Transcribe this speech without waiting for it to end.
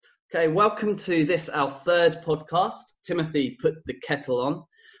Okay, welcome to this, our third podcast, Timothy Put the Kettle On.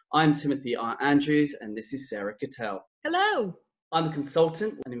 I'm Timothy R. Andrews, and this is Sarah Cattell. Hello. I'm a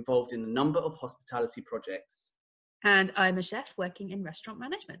consultant and involved in a number of hospitality projects. And I'm a chef working in restaurant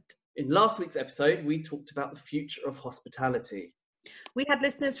management. In last week's episode, we talked about the future of hospitality. We had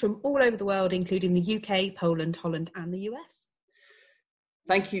listeners from all over the world, including the UK, Poland, Holland, and the US.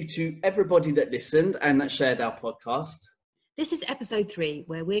 Thank you to everybody that listened and that shared our podcast. This is episode 3,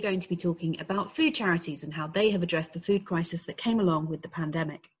 where we're going to be talking about food charities and how they have addressed the food crisis that came along with the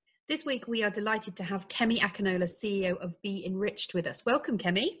pandemic. This week, we are delighted to have Kemi Akinola, CEO of Be Enriched, with us. Welcome,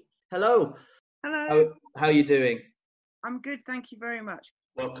 Kemi. Hello. Hello. How are you doing? I'm good, thank you very much.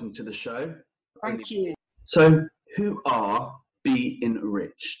 Welcome to the show. Thank you. So, who are Be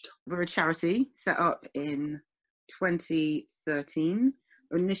Enriched? We're a charity set up in 2013,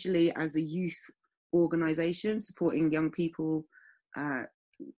 initially as a youth organisation supporting young people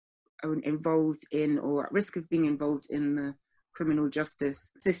involved in or at risk of being involved in the criminal justice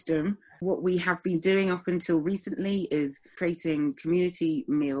system. What we have been doing up until recently is creating community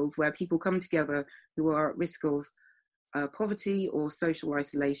meals where people come together who are at risk of poverty or social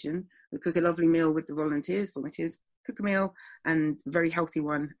isolation. We cook a lovely meal with the volunteers cook a meal, and a very healthy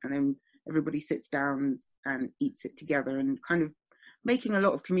one, and then everybody sits down and eats it together, and kind of making a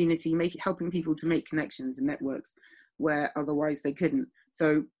lot of community, helping people to make connections and networks where otherwise they couldn't.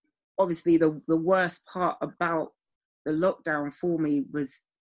 So obviously the worst part about the lockdown for me was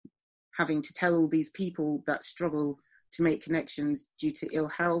having to tell all these people that struggle to make connections due to ill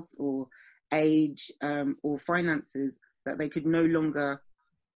health or age or finances that they could no longer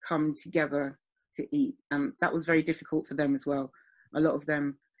come together to eat. And that was very difficult for them as well. A lot of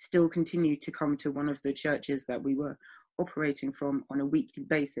them still continued to come to one of the churches that we were operating from on a weekly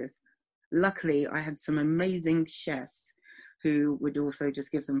basis. Luckily, I had some amazing chefs who would also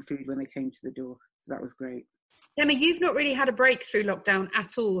just give them food when they came to the door. So that was great. Kemi, you've not really had a break through lockdown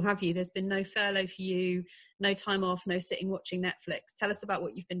at all, have you? There's been no furlough for you, no time off, no sitting watching Netflix. Tell us about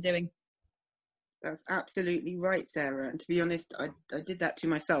what you've been doing. That's absolutely right, Sarah. And to be honest, I did that to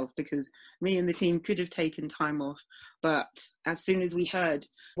myself because me and the team could have taken time off. But as soon as we heard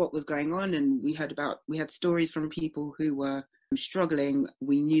what was going on and we had stories from people who were struggling,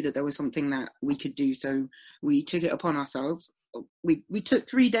 we knew that there was something that we could do. So we took it upon ourselves. We took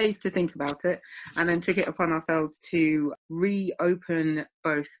 3 days to think about it and then took it upon ourselves to reopen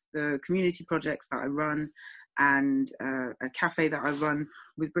both the community projects that I run and a cafe that I run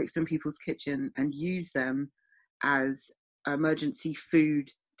with Brixton People's Kitchen, and use them as emergency food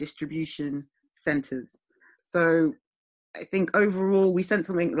distribution centres. So I think overall we sent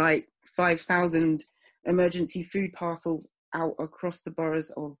something like 5,000 emergency food parcels out across the boroughs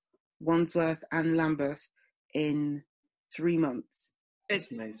of Wandsworth and Lambeth in 3 months.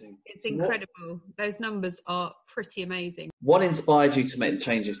 It's amazing. It's incredible. Those numbers are pretty amazing. What inspired you to make the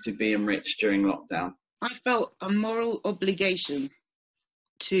changes to Be Enriched during lockdown? I felt a moral obligation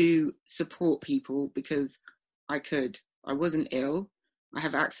to support people because I could. I wasn't ill. I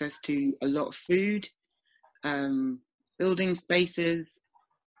have access to a lot of food, building spaces,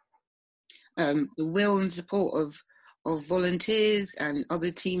 the will and support of volunteers and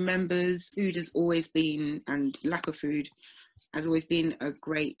other team members. Food has always been, and lack of food has always been, a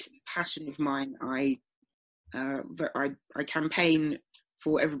great passion of mine. I campaign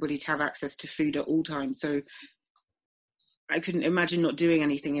for everybody to have access to food at all times. So I couldn't imagine not doing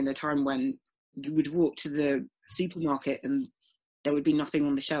anything in a time when you would walk to the supermarket and there would be nothing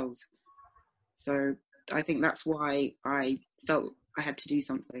on the shelves. So I think that's why I felt I had to do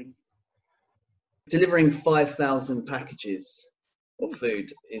something. Delivering 5,000 packages of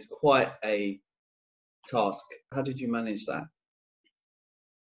food is quite a task. How did you manage that?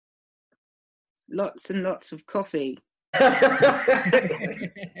 Lots and lots of coffee. We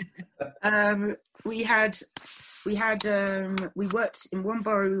worked in one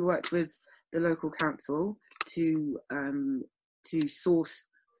borough. We worked with the local council to source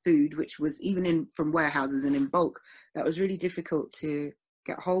food, which was even from warehouses and in bulk. That was really difficult to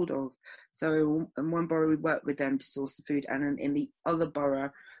get hold of. So in one borough we worked with them to source the food, and then in the other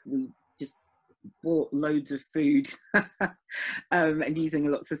borough we just bought loads of food and using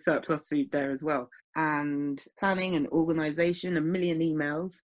lots of surplus food there as well. And planning and organisation, 1 million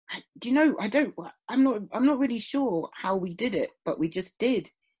emails. I'm not really sure how we did it, but we just did.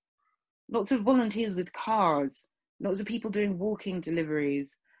 Lots of volunteers with cars, lots of people doing walking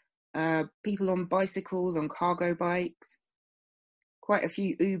deliveries, people on bicycles, on cargo bikes, quite a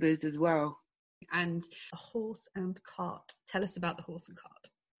few Ubers as well. And a horse and cart. Tell us about the horse and cart.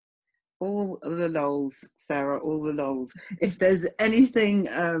 All the lols, Sarah, all the lols. If there's anything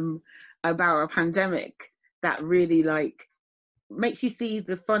about a pandemic that really like makes you see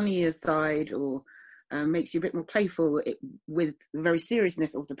the funnier side, or makes you a bit more playful with the very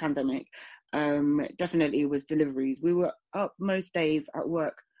seriousness of the pandemic, definitely was deliveries. We were up most days at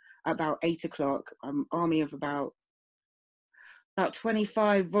work at about 8 o'clock, army of about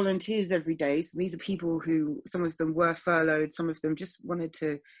 25 volunteers every day. So these are people who, some of them were furloughed, some of them just wanted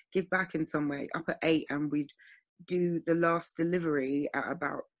to give back in some way, up at 8, and we'd do the last delivery at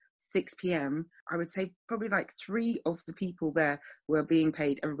about 6 p.m. I would say probably like 3 of the people there were being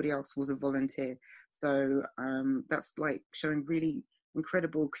paid. Everybody else was a volunteer. So that's like showing really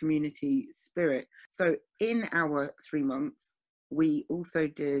incredible community spirit. So in our 3 months, we also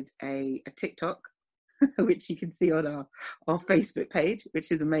did a TikTok, which you can see on our Facebook page,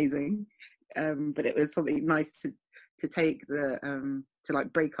 which is amazing. But it was something nice to take to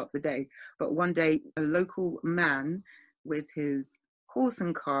like break up the day. But one day, a local man with his horse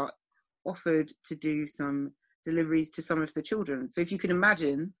and cart offered to do some deliveries to some of the children. So if you can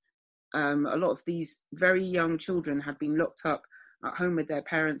imagine, a lot of these very young children had been locked up at home with their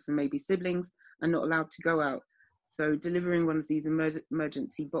parents and maybe siblings and not allowed to go out. So delivering one of these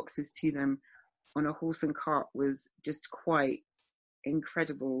emergency boxes to them on a horse and cart was just quite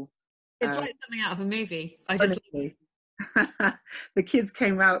incredible. It's like something out of a movie. Honestly. The kids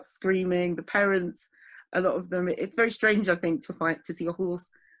came out screaming, the parents, a lot of them. It's very strange, I think, to see a horse,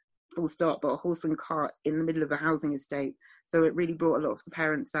 full stop, but a horse and cart in the middle of a housing estate. So it really brought a lot of the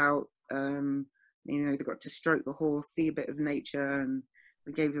parents out. They got to stroke the horse, see a bit of nature, and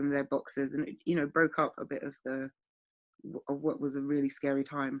we gave them their boxes, and it, broke up a bit of what was a really scary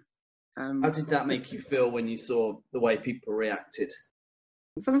time. How did that make you feel when you saw the way people reacted?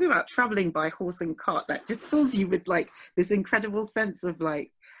 Something about traveling by horse and cart that just fills you with like this incredible sense of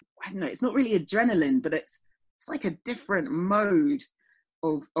like, I don't know, it's not really adrenaline, but it's like a different mode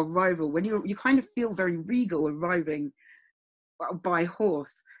of arrival when you kind of feel very regal arriving by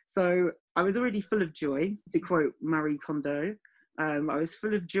horse. So I was already full of joy, to quote Marie Kondo. I was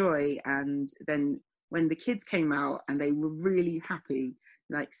full of joy, and then when the kids came out and they were really happy,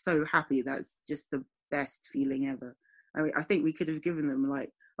 like so happy, that's just the best feeling ever. I mean, I think we could have given them, like,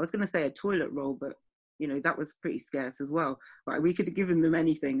 I was going to say a toilet roll, but that was pretty scarce as well. But we could have given them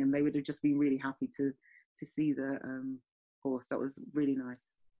anything and they would have just been really happy to see the horse. That was really nice.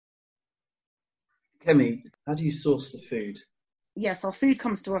 Kemi, how do you source the food? Yes, our food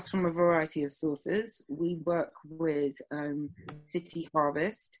comes to us from a variety of sources. We work with City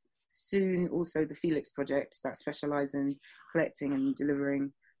Harvest, soon also the Felix Project, that specialise in collecting and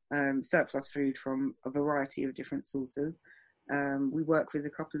delivering surplus food from a variety of different sources. We work with a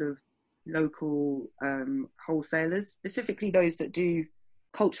couple of local wholesalers, specifically those that do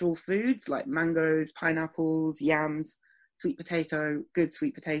cultural foods like mangoes, pineapples, yams, sweet potato, good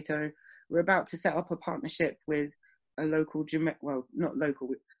sweet potato. We're about to set up a partnership with a local, not local,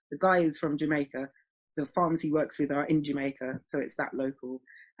 the guy is from Jamaica. The farms he works with are in Jamaica, so it's that local,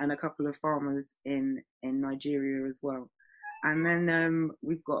 and a couple of farmers in Nigeria as well. And then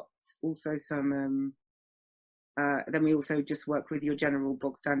we've got also some, then we also just work with your general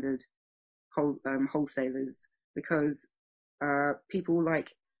bog standard wholesalers, because people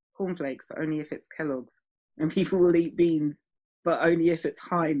like cornflakes, but only if it's Kellogg's, and people will eat beans, but only if it's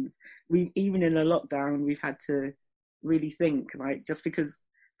Heinz. Even in a lockdown, we've had to really think, like, just because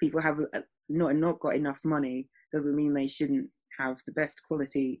people have not got enough money doesn't mean they shouldn't have the best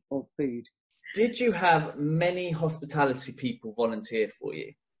quality of food. Did you have many hospitality people volunteer for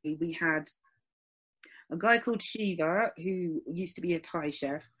you? We had a guy called Shiva, who used to be a Thai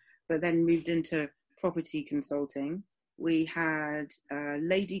chef, but then moved into property consulting. We had a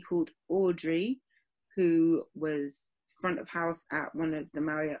lady called Audrey, who was front of house at one of the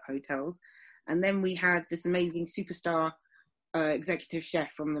Marriott hotels. And then we had this amazing superstar executive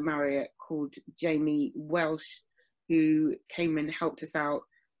chef from the Marriott called Jamie Welsh, who came and helped us out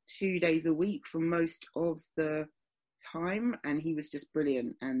 2 days a week for most of the time. And he was just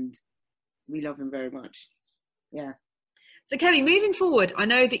brilliant, and we love him very much. Yeah. So Kemi, moving forward, I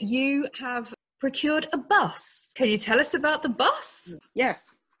know that you have procured a bus. Can you tell us about the bus?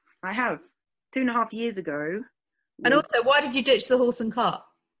 Yes, I have. 2.5 years ago. And also, why did you ditch the horse and cart?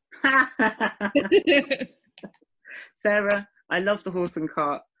 Sarah, I love the horse and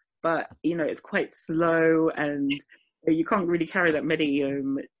cart, but it's quite slow, and you can't really carry that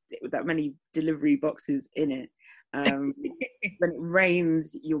many delivery boxes in it. When it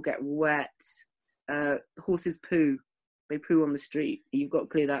rains, you'll get wet. The horses poo. They poo on the street. You've got to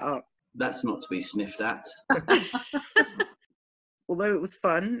clear that up. That's not to be sniffed at. although it was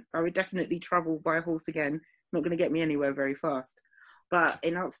fun, I would definitely travel by horse again. It's not going to get me anywhere very fast. But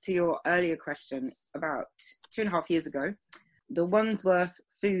in answer to your earlier question, about 2.5 years ago, the Wandsworth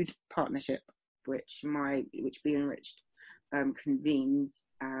Food Partnership, which Be Enriched convenes,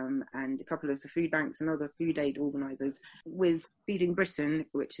 and a couple of the food banks and other food aid organisers, with Feeding Britain,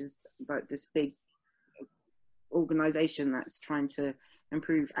 which is like this big organisation that's trying to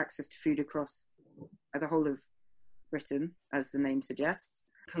improve access to food across the whole of Britain, as the name suggests,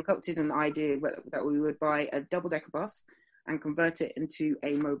 concocted an idea that we would buy a double-decker bus and convert it into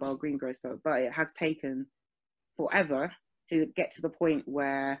a mobile greengrocer. But it has taken forever to get to the point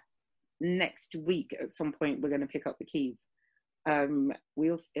where next week at some point we're going to pick up the keys.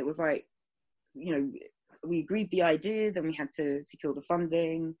 It was like, we agreed the idea, then we had to secure the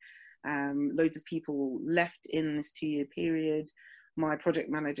funding. Loads of people left in this 2-year period. My project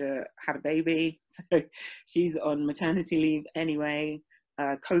manager had a baby, so she's on maternity leave anyway.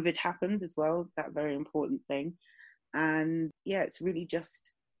 COVID happened as well, that very important thing. And yeah, it's really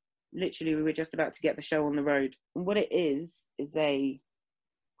just, literally, we were just about to get the show on the road. And what it is a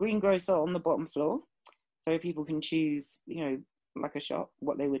greengrocer on the bottom floor. So people can choose, like a shop,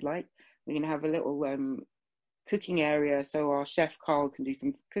 what they would like. We're going to have a little cooking area, so our chef Carl can do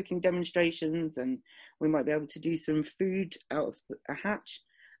some cooking demonstrations, and we might be able to do some food out of a hatch.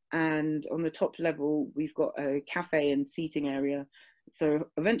 And on the top level, we've got a cafe and seating area. So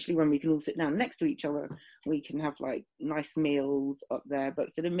eventually, when we can all sit down next to each other, we can have like nice meals up there.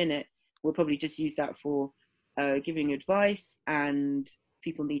 But for the minute, we'll probably just use that for giving advice, and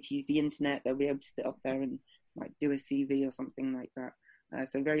people need to use the internet. They'll be able to sit up there and like do a CV or something like that.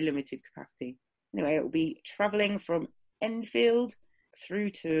 So very limited capacity. Anyway, it will be travelling from Enfield through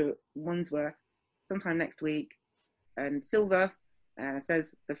to Wandsworth sometime next week. And Silver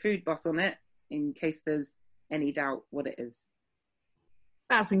says the food bus on it, in case there's any doubt what it is.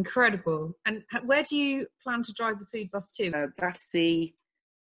 That's incredible. And where do you plan to drive the food bus to? Battersea,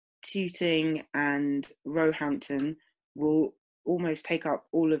 Tooting and Roehampton will almost take up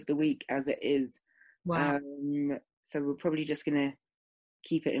all of the week as it is. Wow. So we're probably just going to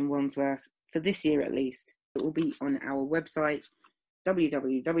keep it in Wandsworth for this year at least. It will be on our website,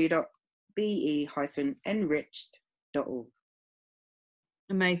 www.be-enriched.org.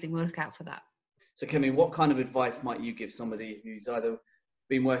 Amazing. We'll look out for that. So, Kemi, what kind of advice might you give somebody who's either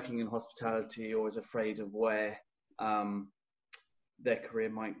been working in hospitality or is afraid of where their career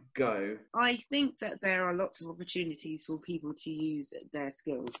might go? I think that there are lots of opportunities for people to use their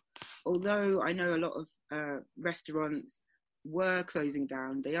skills. Although I know a lot of restaurants were closing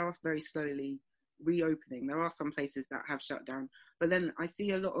down, they are very slowly reopening. There are some places that have shut down, but then I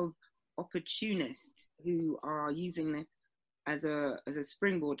see a lot of opportunists who are using this as a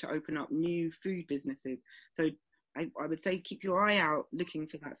springboard to open up new food businesses. So I would say keep your eye out looking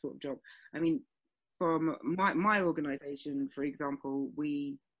for that sort of job. I mean, from my organisation, for example,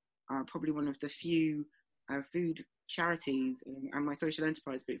 we are probably one of the few food charities and my social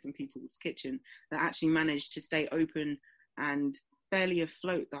enterprise, Bits and People's Kitchen, that actually managed to stay open and fairly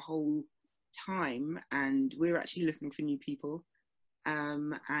afloat the whole time. And we're actually looking for new people,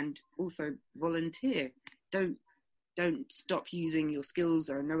 and also volunteer. Don't stop using your skills.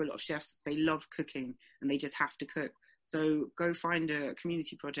 I know a lot of chefs, they love cooking and they just have to cook. So go find a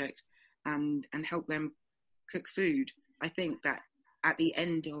community project and help them cook food. I think that at the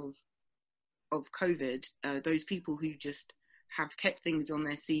end of COVID, those people who just have kept things on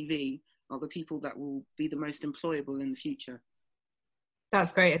their CV are the people that will be the most employable in the future.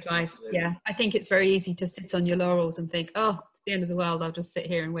 That's great advice. Absolutely. Yeah, I think it's very easy to sit on your laurels and think, oh, it's the end of the world, I'll just sit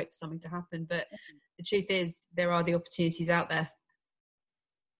here and wait for something to happen. But the truth is, there are the opportunities out there.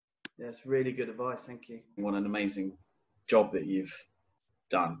 Yeah, it's really good advice. Thank you. What an amazing job that you've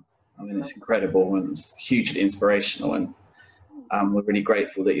done. I mean, it's incredible and it's hugely inspirational, and we're really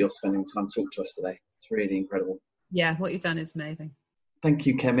grateful that you're spending time to talk to us today. It's really incredible. Yeah, what you've done is amazing. Thank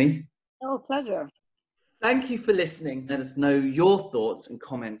you, Kemi. Oh, pleasure. Thank you for listening. Let us know your thoughts and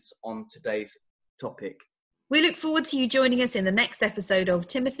comments on today's topic. We look forward to you joining us in the next episode of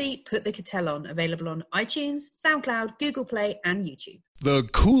Timothy Put the Kettle On, available on iTunes, SoundCloud, Google Play and YouTube. The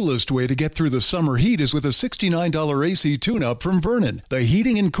coolest way to get through the summer heat is with a $69 AC tune-up from Vernon, the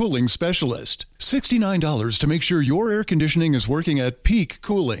heating and cooling specialist. $69 to make sure your air conditioning is working at peak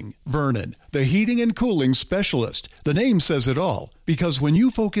cooling. Vernon, the heating and cooling specialist. The name says it all, because when you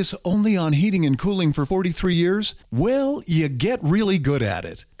focus only on heating and cooling for 43 years, well, you get really good at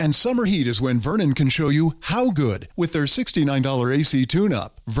it. And summer heat is when Vernon can show you how good with their $69 AC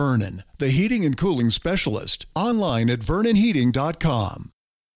tune-up. Vernon, the heating and cooling specialist. Online at vernonheating.com.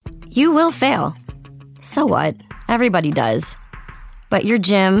 You will fail. So what? Everybody does. But your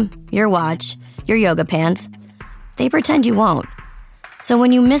gym, your watch, your yoga pants, they pretend you won't. So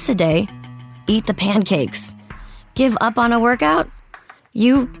when you miss a day, eat the pancakes. Give up on a workout?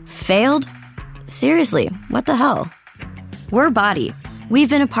 You failed? Seriously, what the hell? We're Body. We've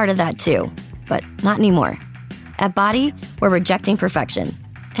been a part of that too, but not anymore. At Body, we're rejecting perfection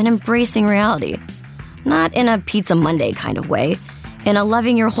and embracing reality. Not in a Pizza Monday kind of way, in a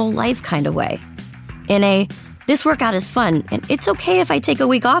loving your whole life kind of way. In a, this workout is fun and it's okay if I take a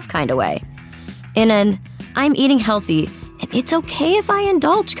week off kind of way. In an, I'm eating healthy and it's okay if I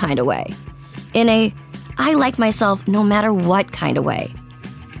indulge kind of way. In a, I like myself no matter what kind of way.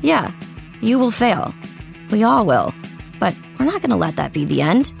 Yeah, you will fail. We all will. But we're not going to let that be the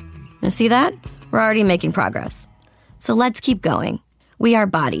end. You see that? We're already making progress. So let's keep going. We are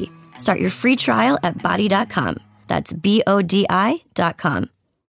Body. Start your free trial at body.com. That's BODI.com.